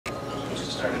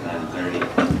start at 9:30.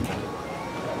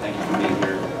 Thank you for being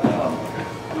here.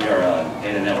 We are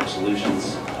Data Network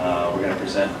Solutions. We're going to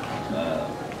present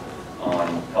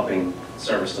on helping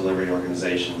service delivery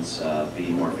organizations be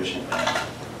more efficient at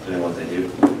doing what they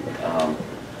do.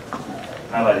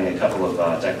 Highlighting a couple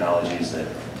of technologies that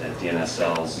DNS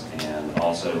sells, and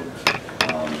also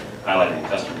highlighting a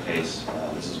customer case.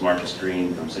 This is Marcus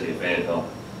Green from City of Fayetteville,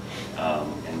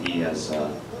 and he has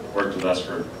worked with us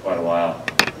for quite a while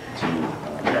to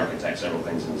re-architect several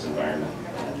things in this environment,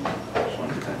 and I just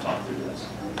wanted to kind of talk through this.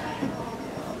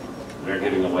 We're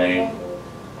giving away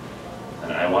an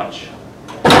iWatch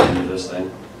into this thing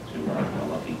to a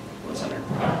lucky listener.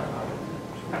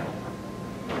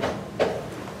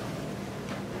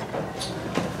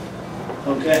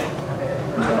 Okay,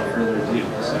 without further ado,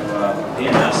 so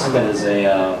DNS is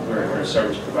we're a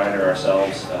service provider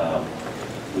ourselves.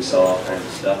 We sell all kinds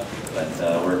of stuff, but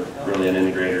we're really an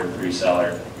integrator,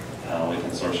 reseller. We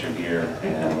can source your gear,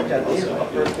 and we can also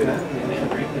help you and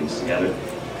integrate things together.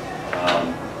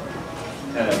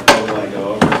 Kind of what we want to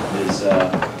go over is,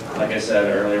 like I said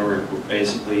earlier, we're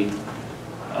basically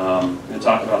going to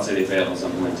talk about City of Fayetteville's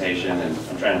implementation, and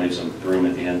I'm trying to leave some room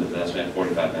at the end of this. We have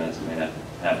 45 minutes, and we may not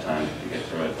have time to get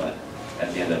through it, but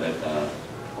at the end of it,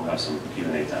 we'll have some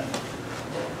Q&A time.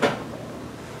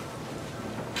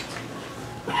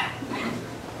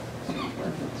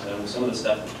 So some of the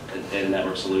stuff that Data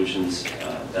Network Solutions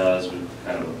does, we've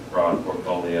kind of a broad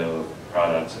portfolio of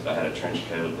products. If I had a trench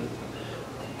coat with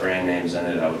brand names in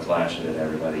it, I would flash it at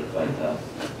everybody, but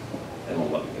they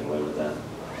won't let me get away with that.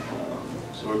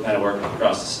 So we're kind of working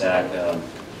across the stack,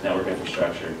 network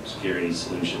infrastructure, security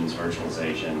solutions,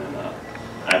 virtualization, and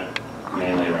I'm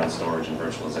mainly around storage and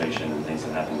virtualization and things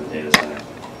that happen in the data center.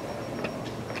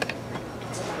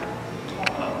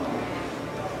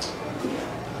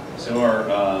 So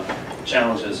our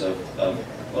challenges of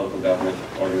local government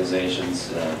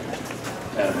organizations,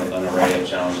 kind of an array of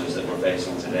challenges that we're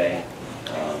facing today.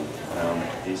 Around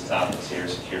these topics here,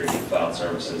 security, cloud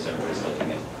services, everybody's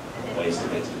looking at ways to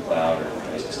get to the cloud or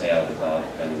ways to stay out of the cloud,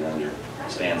 depending on your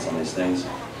stance on these things.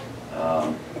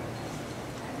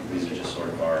 These are just sort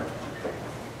of our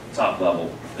top-level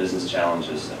business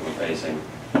challenges that we're facing,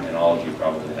 and all of you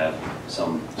probably have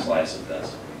some slice of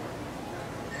this.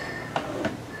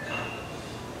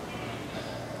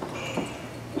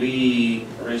 We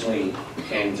originally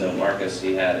came to Marcus.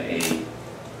 He had a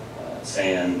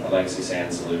legacy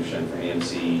SAN solution from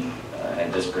EMC,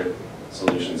 had disparate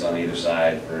solutions on either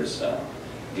side for his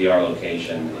DR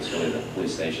location. It was really the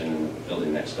police station in the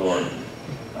building next door.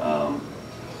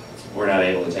 We're not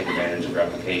able to take advantage of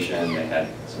replication. They had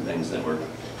some things that were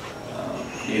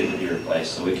needed to be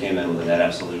replaced, so we came in with a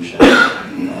NetApp solution.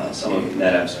 Some of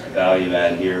NetApp's value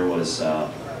add here was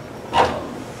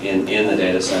in the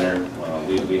data center.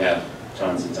 We have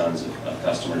tons and tons of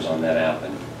customers on NetApp,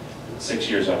 and 6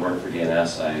 years I've worked for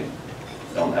DNS, I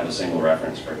don't have a single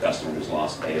reference for a customer who's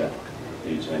lost data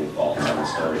due to any faults on the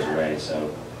storage array. So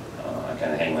I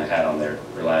kind of hang my hat on their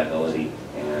reliability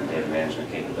and data management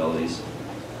capabilities.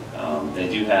 They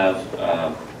do have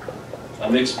a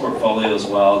mixed portfolio as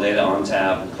well. Data on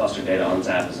tap and cluster data on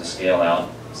tap is a scale-out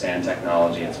SAN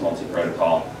technology. It's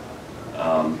multi-protocol,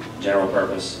 general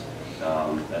purpose,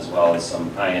 as well as some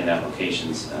high-end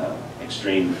applications,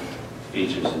 extreme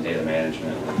features in data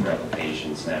management with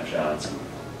replication, snapshots, and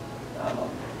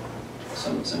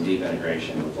some deep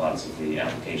integration with lots of the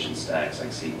application stacks like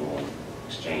SQL,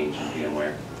 Exchange, and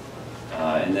VMware.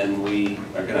 And then we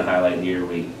are going to highlight here,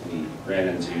 we ran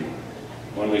into,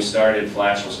 when we started,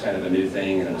 Flash was kind of a new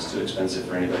thing and it was too expensive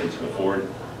for anybody to afford.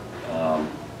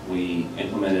 We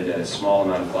implemented a small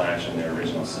amount of Flash in their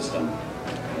original system,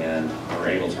 and were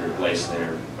able to replace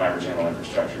their fiber channel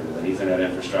infrastructure with an Ethernet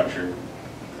infrastructure.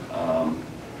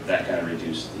 That kind of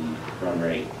reduced the run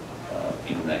rate of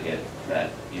people that get that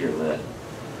year lit.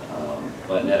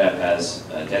 But NetApp has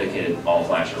dedicated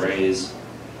all-flash arrays.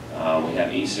 We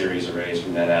have E-series arrays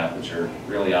from NetApp, which are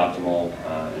really optimal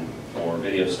for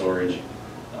video storage.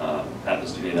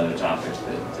 Happens to be another topic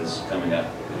that is coming up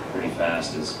pretty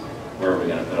fast, is where are we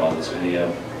going to put all this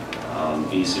video?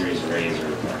 E-series arrays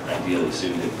are ideally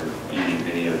suited for feeding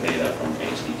video data from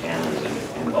HD cameras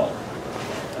in bulk.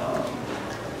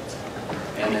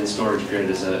 And then Storage Grid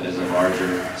is a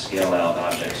larger scale-out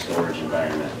object storage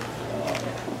environment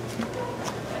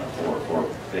for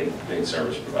big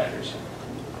service providers.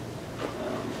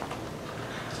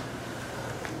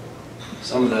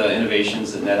 Some of the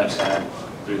innovations that NetApp's had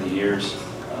through the years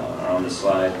are on this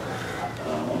slide.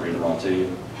 I won't read them all to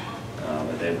you.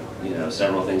 But they've,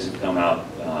 several things have come out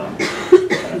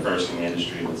kind of first in the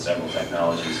industry with several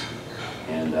technologies,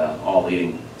 and all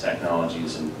leading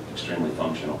technologies and extremely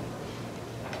functional.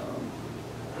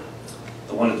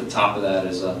 The one at the top of that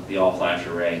is the all-flash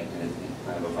array.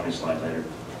 I have a funny slide later.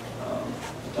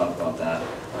 We'll talk about that.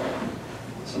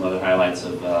 Some other highlights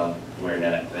of where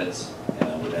NetApp fits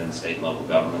within state and local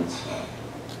governments.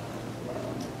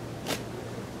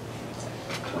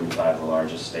 25 of the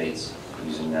largest states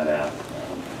using NetApp.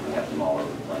 We have them all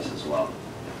over the place as well.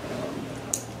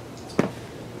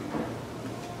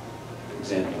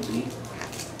 Example B.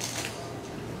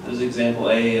 This is example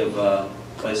A of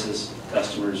places,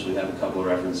 customers. We have a couple of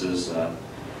references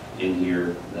in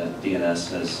here that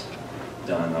DNS has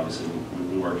done. Obviously,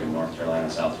 we work in North Carolina,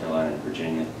 South Carolina, and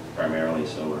Virginia primarily,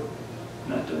 so we're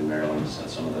not doing Maryland. So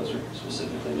some of those are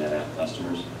specifically NetApp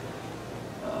customers.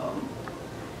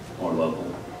 More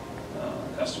local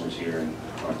customers here in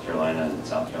North Carolina and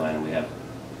South Carolina. We have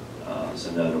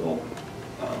some notable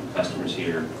customers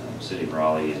here, City of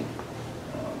Raleigh and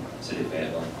City of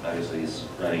Fayetteville. Obviously, is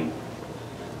running.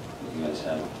 You guys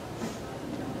have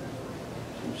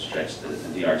stretched.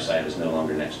 The DR site is no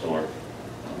longer next door.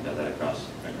 We've got that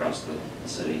across the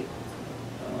city.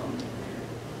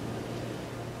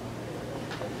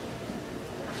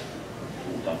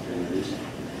 Dr. Andrews.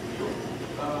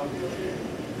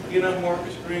 Again, I'm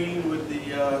Marcus Green with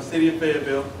the City of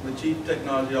Fayetteville, the Chief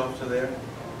Technology Officer there.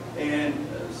 And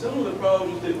some of the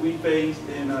problems that we faced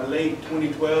in late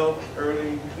 2012,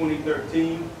 early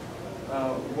 2013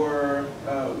 were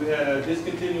we had a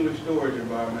discontinuous storage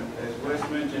environment. As Wes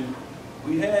mentioned,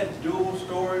 we had dual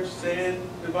storage SAN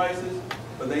devices,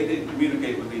 but they didn't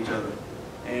communicate with each other.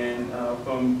 And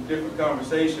from different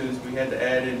conversations, we had to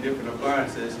add in different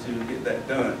appliances to get that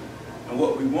done. And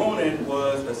what we wanted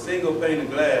was a single pane of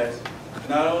glass,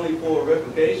 not only for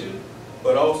replication,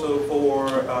 but also for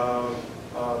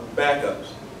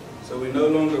backups. So we no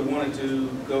longer wanted to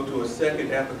go to a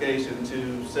second application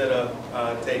to set up,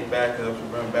 take backups,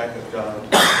 and run backup jobs,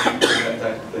 that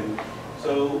type of thing.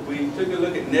 So we took a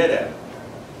look at NetApp.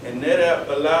 And NetApp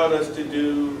allowed us to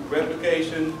do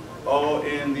replication all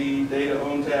in the data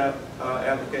on tap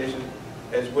application,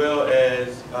 as well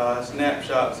as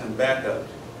snapshots and backups.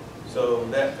 So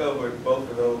that covered both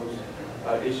of those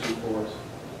issues for us.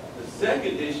 The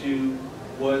second issue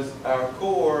was our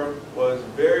core was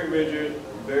very rigid,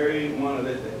 very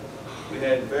monolithic. We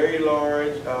had very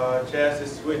large chassis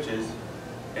switches,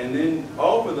 and then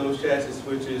off of those chassis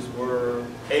switches were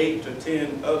 8 to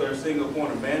 10 other single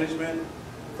point of management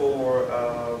for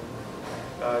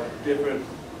different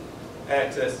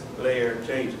access layer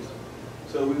changes.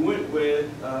 So we went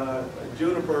with a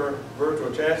Juniper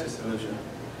virtual chassis solution,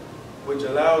 which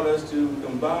allowed us to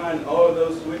combine all of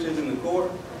those switches in the core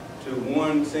to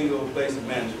one single place of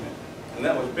management. And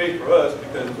that was big for us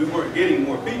because we weren't getting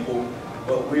more people,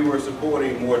 but we were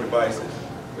supporting more devices,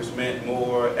 which meant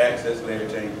more access layer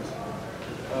changes.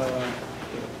 The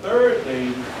third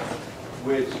thing,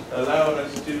 which allowed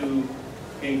us to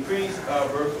increase our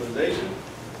virtualization,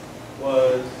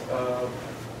 was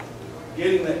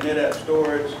getting that NetApp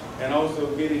storage and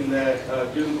also getting that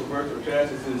Juniper virtual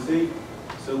chassis in sync.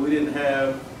 So we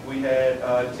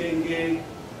had 10 gig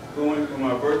going from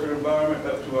our virtual environment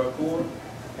up to our core,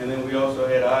 and then we also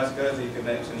had iSCSI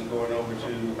connections going over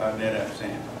to our NetApp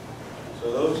SAN.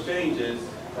 So those changes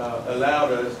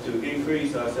allowed us to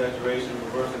increase our saturation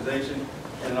for virtualization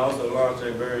and also launch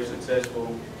a very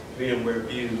successful VMware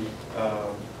View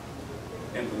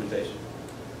implementation.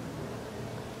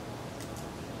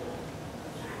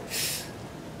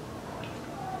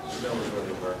 So that was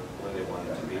where they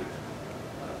wanted to be.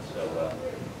 So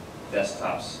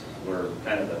desktops were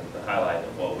kind of the highlight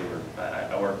of what we were.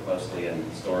 I work closely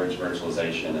in storage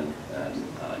virtualization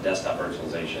and desktop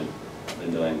virtualization. I've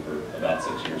been doing for about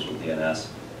 6 years with DNS.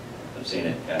 I've seen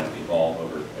it kind of evolve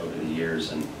over the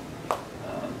years, and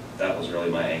that was really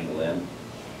my angle in.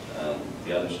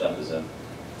 The other stuff is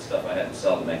stuff I had to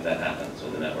sell to make that happen. So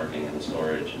the networking and the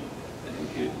storage and the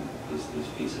compute, and these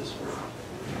pieces were.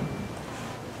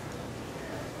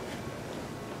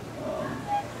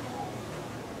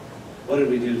 What did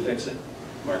we do to fix it?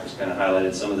 Marcus kind of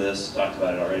highlighted some of this, talked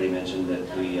about it already, mentioned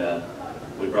that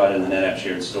we brought in the NetApp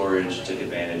shared storage, took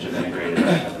advantage of integrated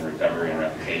backup and recovery and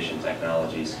replication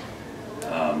technologies.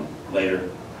 Later,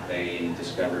 they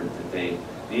discovered that they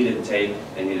needed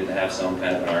to have some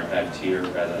kind of an archive tier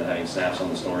rather than having snaps on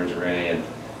the storage array and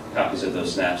copies of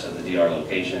those snaps at the DR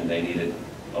location. They needed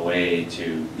a way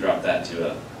to drop that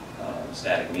to a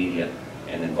static media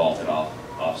and then vault it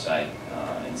off-site.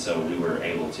 And so we were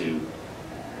able to,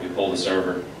 we pulled a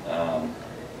server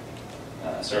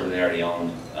they already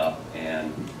owned up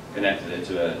and connected it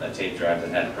to a tape drive that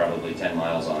had probably 10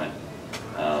 miles on it.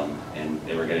 And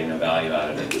they were getting no value out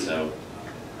of it. So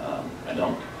I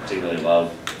don't particularly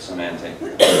love semantic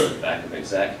backup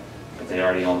exec, but they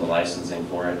already own the licensing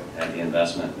for it, had the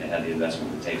investment, they had the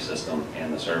investment in the tape system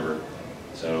and the server.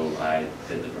 So I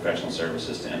did the professional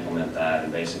services to implement that,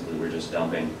 and basically we're just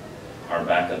dumping our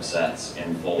backup sets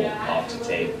in full off to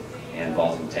tape and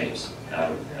vaulting tapes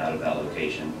out of that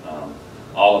location.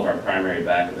 All of our primary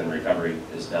backup and recovery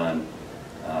is done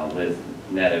with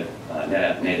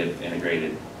NetApp native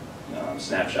integrated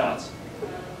snapshots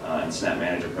and Snap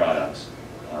Manager products.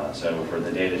 So for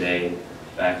the day-to-day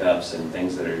backups and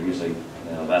things that are usually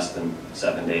less than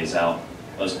 7 days out,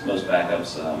 most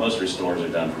backups, most restores are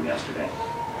done from yesterday.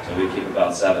 So we keep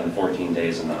about 7 to 14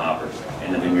 days in the hopper,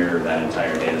 and then we mirror that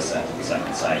entire data set to the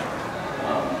second site,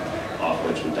 off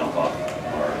which we dump off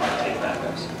our tape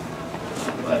backups.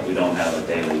 But we don't have a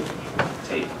daily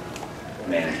tape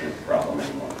management problem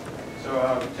anymore. So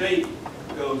our tape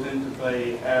goes into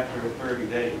play after 30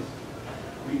 days.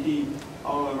 We keep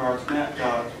all of our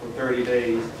snapshots for 30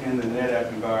 days in the NetApp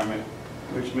environment,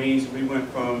 which means we went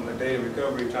from a data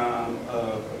recovery time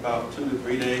of about 2 to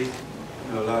 3 days.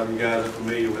 A lot of you guys are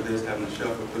familiar with this, having to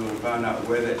shuffle through and find out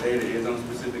where that data is on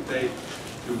specific tape.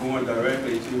 You're going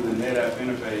directly to the NetApp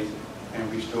interface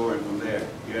and restoring from there.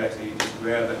 You actually just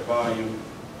grab that volume,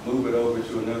 move it over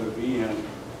to another VM,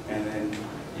 and then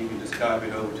you can just copy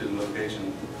it over to the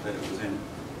location that it was in.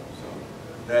 So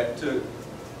that took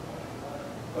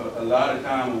a lot of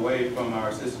time away from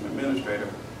our system administrator,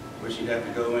 which you'd have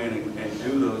to go in and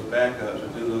do those backups or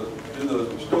do those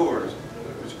restores,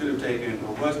 which could have taken,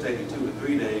 or was taking 2 to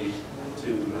 3 days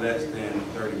to less than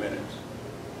 30 minutes.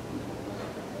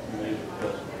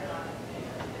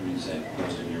 You say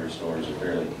most of your restores are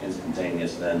fairly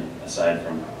instantaneous then, aside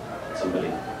from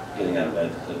somebody getting out of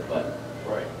bed to click the button.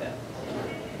 Right. Yeah.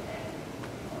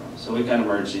 So we kind of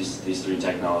merged these three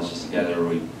technologies together.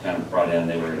 We kind of brought in,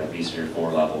 they were at a vSphere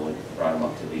 4 level, we brought them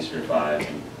up to vSphere 5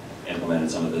 and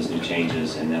implemented some of those new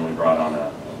changes, and then we brought on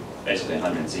basically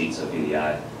 100 seats of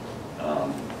VDI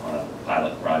on a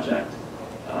pilot project.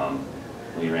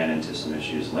 We ran into some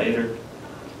issues later.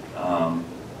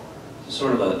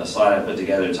 Sort of a slide I put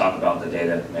together to talk about the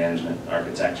data management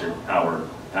architecture, how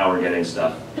we're getting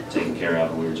stuff taken care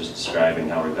of, and we were just describing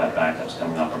how we've got backups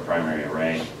coming off our primary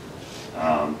array.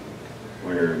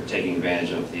 We're taking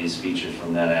advantage of these features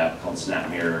from NetApp called Snap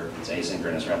Mirror. It's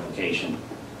asynchronous replication.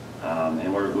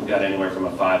 And we've got anywhere from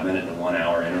a 5-minute to 1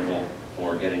 hour interval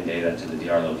for getting data to the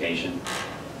DR location.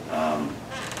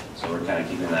 So we're kind of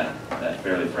keeping that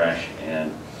fairly fresh.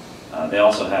 And they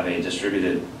also have a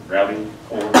distributed routing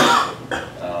core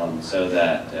so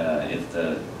that if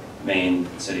the main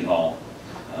City Hall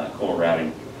core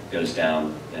routing goes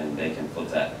down, then they can flip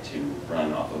that to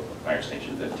run off of Fire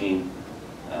Station 15.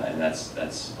 And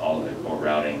that's all of their core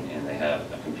routing, and they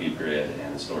have a compute grid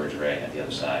and a storage array at the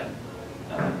other side,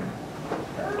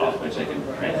 off which they can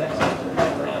crank things up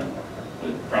and run.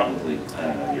 With probably, I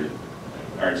don't know, your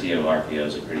RTO,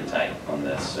 RPOs are pretty tight on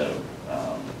this, so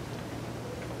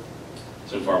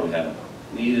so far we haven't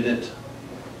needed it,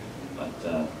 but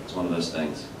it's one of those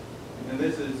things. And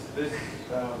this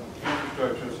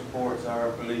infrastructure supports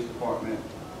our police department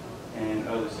and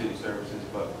other city services,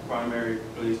 but primary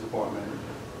police department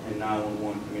and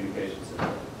 911 communication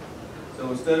center.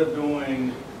 So instead of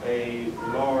doing a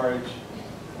large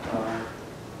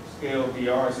scale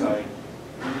DR site,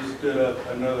 we just stood up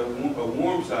a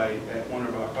warm site at one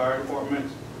of our fire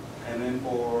departments, and then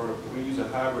we use a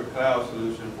hybrid cloud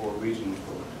solution for regional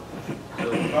storage. So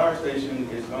the fire station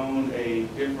is on a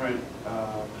different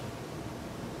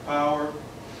power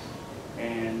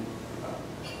and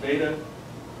data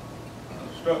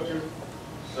structure,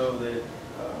 so that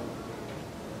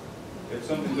if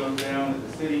something goes down at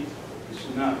the city, it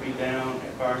should not be down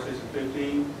at Fire Station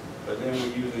 15, but then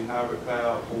we're using hybrid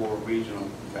cloud for regional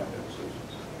backup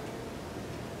solutions.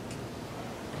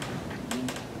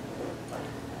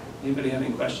 Anybody have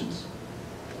any questions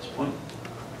at this point?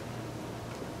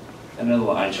 Another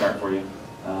little eye chart for you.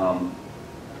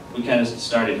 We kind of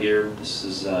started here. This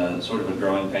is sort of a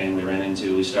growing pain we ran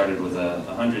into. We started with a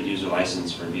 100 user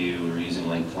license for View. We were using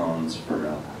link clones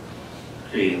for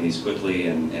creating these quickly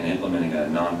and implementing a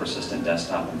non-persistent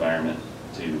desktop environment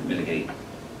to mitigate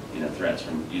threats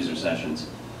from user sessions.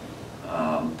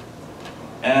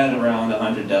 At around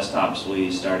 100 desktops,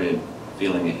 we started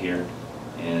feeling it here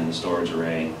in the storage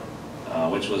array,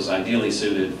 which was ideally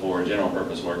suited for general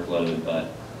purpose workload,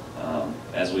 but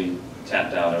as we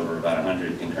tapped out over about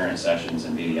 100 concurrent sessions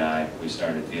in VDI, we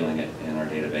started feeling it in our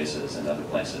databases and other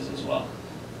places as well.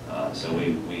 So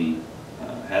we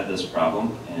had this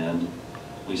problem, and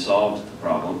we solved the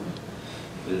problem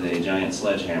with a giant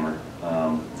sledgehammer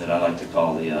that I like to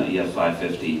call the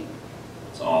EF550.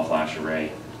 It's It's an all-flash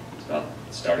array.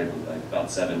 It's started with like about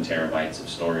 7 terabytes of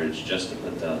storage just to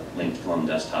put the linked Plum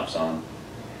desktops on.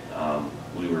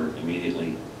 We were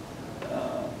immediately,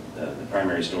 the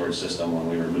primary storage system, when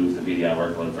we removed the VDI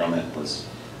workload from it, was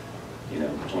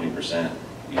 20%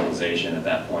 utilization at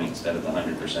that point instead of the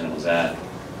 100% it was at.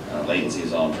 Latency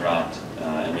is all dropped,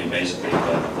 and we basically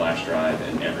put a flash drive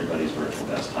in everybody's virtual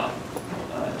desktop.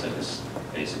 It took us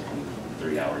basically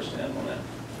 3 hours to implement.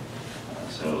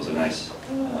 So it was a nice,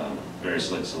 very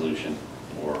slick solution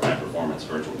for high-performance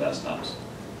virtual desktops.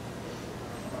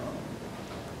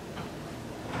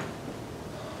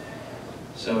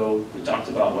 So we talked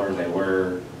about where they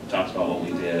were, we talked about what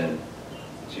we did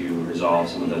to resolve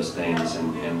some of those things,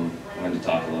 and I'm going to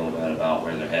talk a little bit about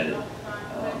where they're headed.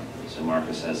 So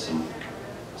Marcus has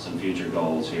some future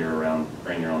goals here around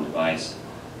bring your own device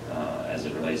as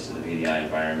it relates to the VDI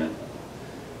environment.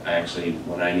 I actually,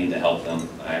 when I need to help them,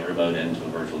 I remote into a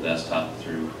virtual desktop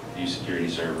through security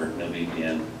server, no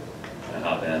VPN. I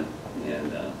hop in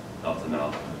and help them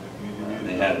out.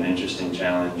 They had an interesting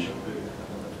challenge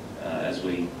as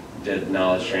we did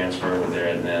knowledge transfer with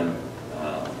their admin,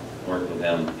 worked with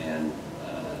them, and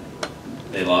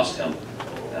they lost him.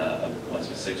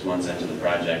 6 months into the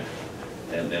project,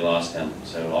 they lost him.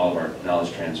 So all of our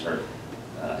knowledge transfer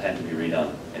had to be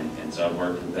redone. And so I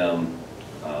worked with them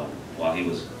while he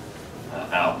was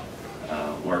out,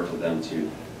 worked with them to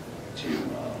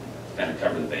kind of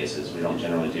cover the bases. We don't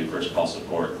generally do first call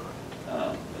support,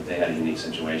 but they had a unique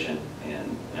situation,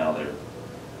 and now they're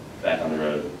back on the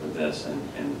road with this,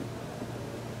 and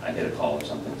I get a call or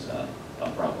something's a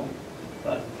problem,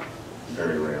 but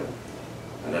very rarely.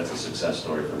 And that's a success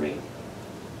story for me.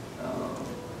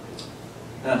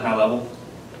 At a high level,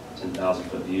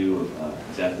 10,000-foot view of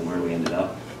exactly where we ended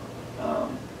up.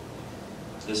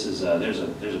 This is there's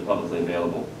a publicly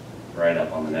available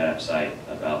write-up on the NetApp site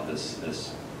about this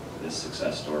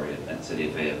success story at City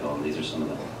of Fayetteville, and these are some of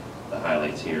the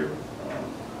highlights here.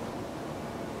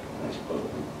 Nice quote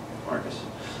from Marcus.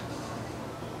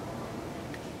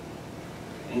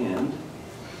 And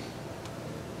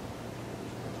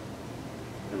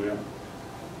here we are.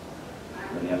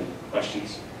 Anybody have any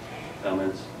questions,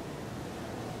 comments?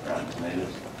 Rotten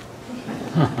tomatoes?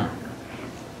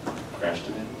 Crashed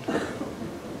tomato?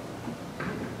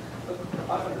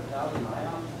 500,000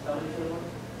 ions,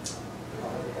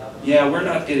 Yeah, we're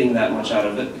not getting that much out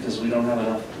of it because we don't have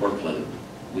enough workload.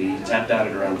 We tapped out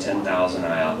at around 10,000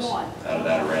 IOPS out of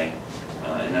that array,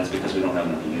 and that's because we don't have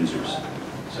enough users.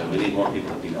 So we need more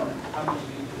people to be on it. How many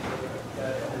users?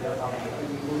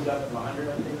 We moved up from 100,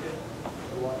 I think.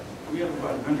 We have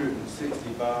about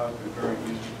 165 concurrent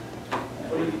users.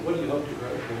 What do you hope to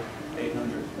grow to?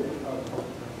 800.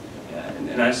 Yeah,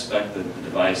 and I suspect that the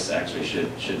device actually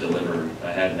should deliver.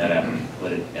 I had NetApp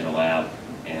put it in a lab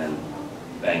and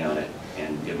bang on it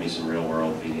and give me some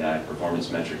real-world VDI performance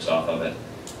metrics off of it.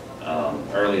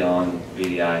 Early on,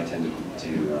 VDI tended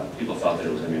to, people thought that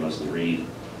it was going to be mostly read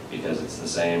because it's the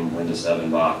same Windows 7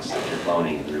 box that you're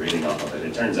cloning and you're reading off of it.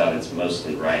 It turns out it's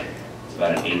mostly write. It's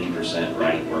about an 80%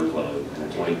 write workload and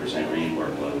a 20% read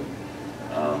workload.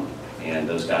 And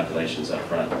those calculations up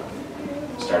front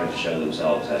started to show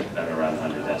themselves at around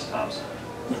 100 desktops.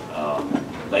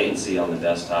 Latency on the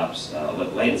desktops,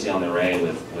 latency on the array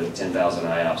with 10,000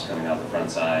 IOPS coming out the front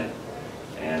side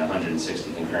and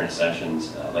 160 concurrent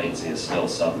sessions, latency is still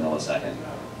sub-millisecond.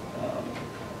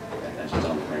 I just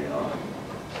don't bring it on.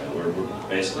 So we're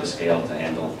basically scaled to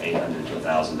handle 800 to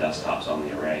 1,000 desktops on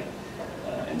the array.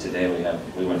 And today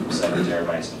we went from 7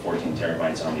 terabytes to 14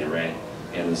 terabytes on the array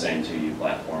in the same 2U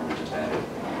platform. We just added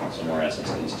some more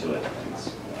SSDs to it. And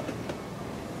it's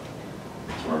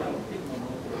working.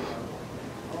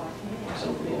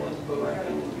 Simple bullet, in my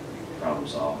opinion. Problem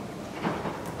solved.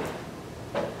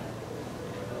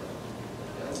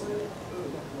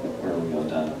 Where are we all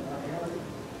done?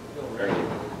 Very good.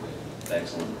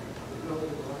 Excellent.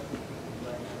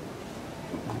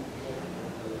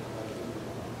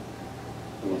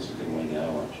 Who wants to give away the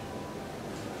iWatch?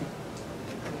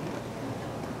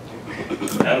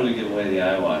 How do we give away the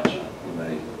iWatch?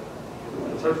 Anybody?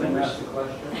 Person asked the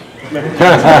question.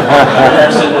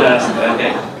 Person asked,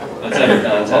 okay. Let's have a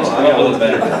contest. Come up with a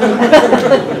better. How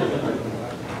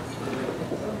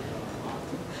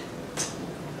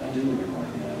do we give away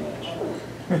the iWatch?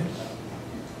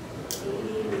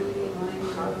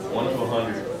 1 to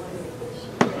 100.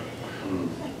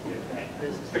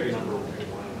 Pick a number.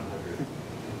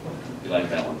 You like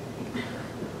that one?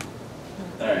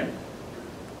 All right.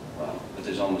 Wow, but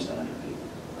there's almost 100 people.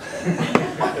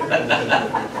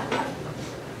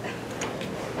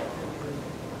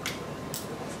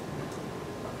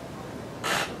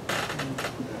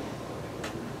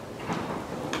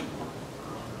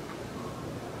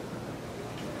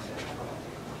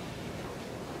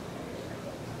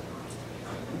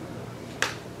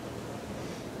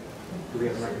 we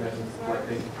have mechanisms for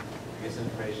collecting, I guess,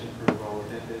 information for all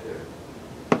intended, or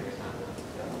I guess not?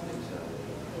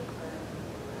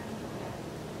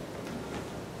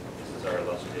 This is our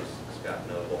illustrious Scott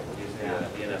Noble. He's the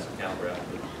DNS account rep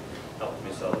who helped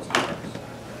me sell this car.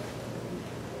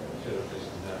 Should have just,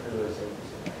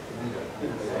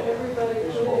 Does everybody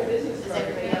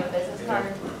have a business card?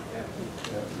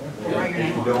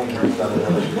 If you don't, there's not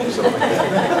another, something like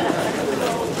that.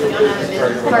 We don't have a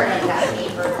business card, I've got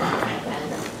paper and pen.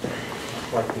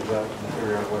 Like these out and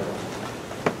figure out where to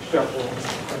shuffle.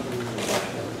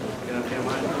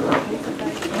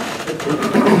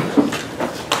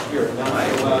 Here, now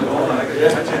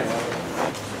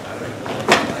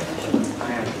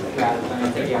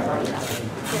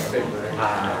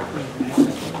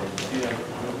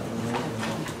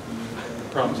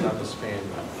Promise not to spam.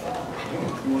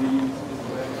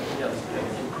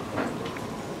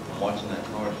 Watching that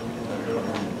car.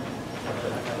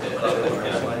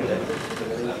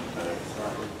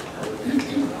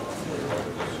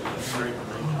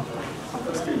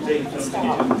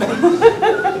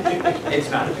 It's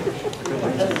not.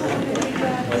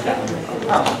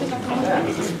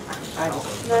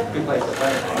 Good place to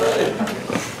play.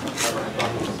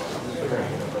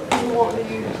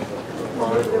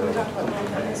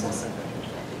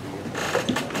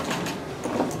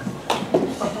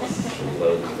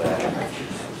 Loads back.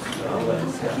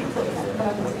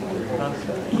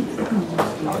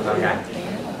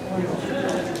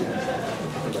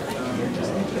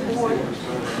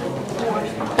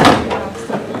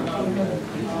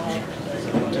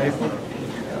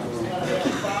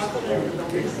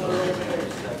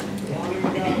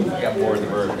 Got more in the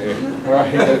bird there.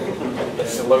 Right.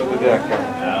 Load the deck.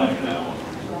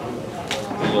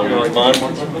 You want to use mine?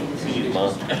 Use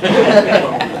mine.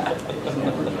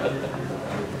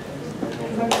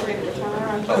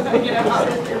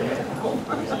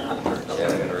 Yeah, I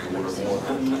gotta reorder more.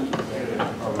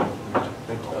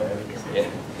 Yeah.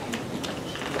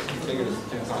 Figured it's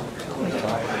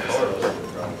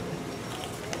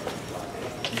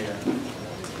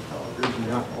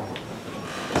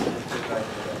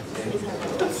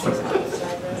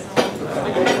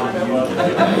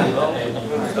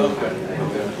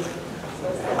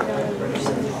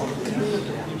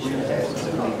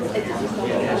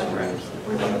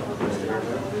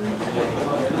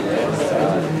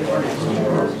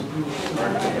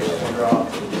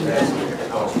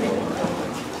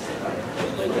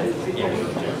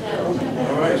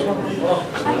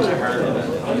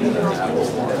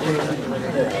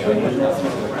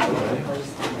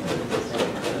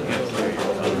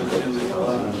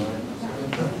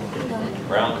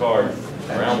Brown card.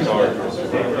 Brown card.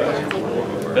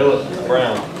 Philip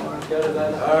Brown.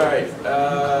 All right,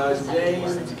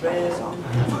 James Van.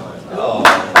 Oh.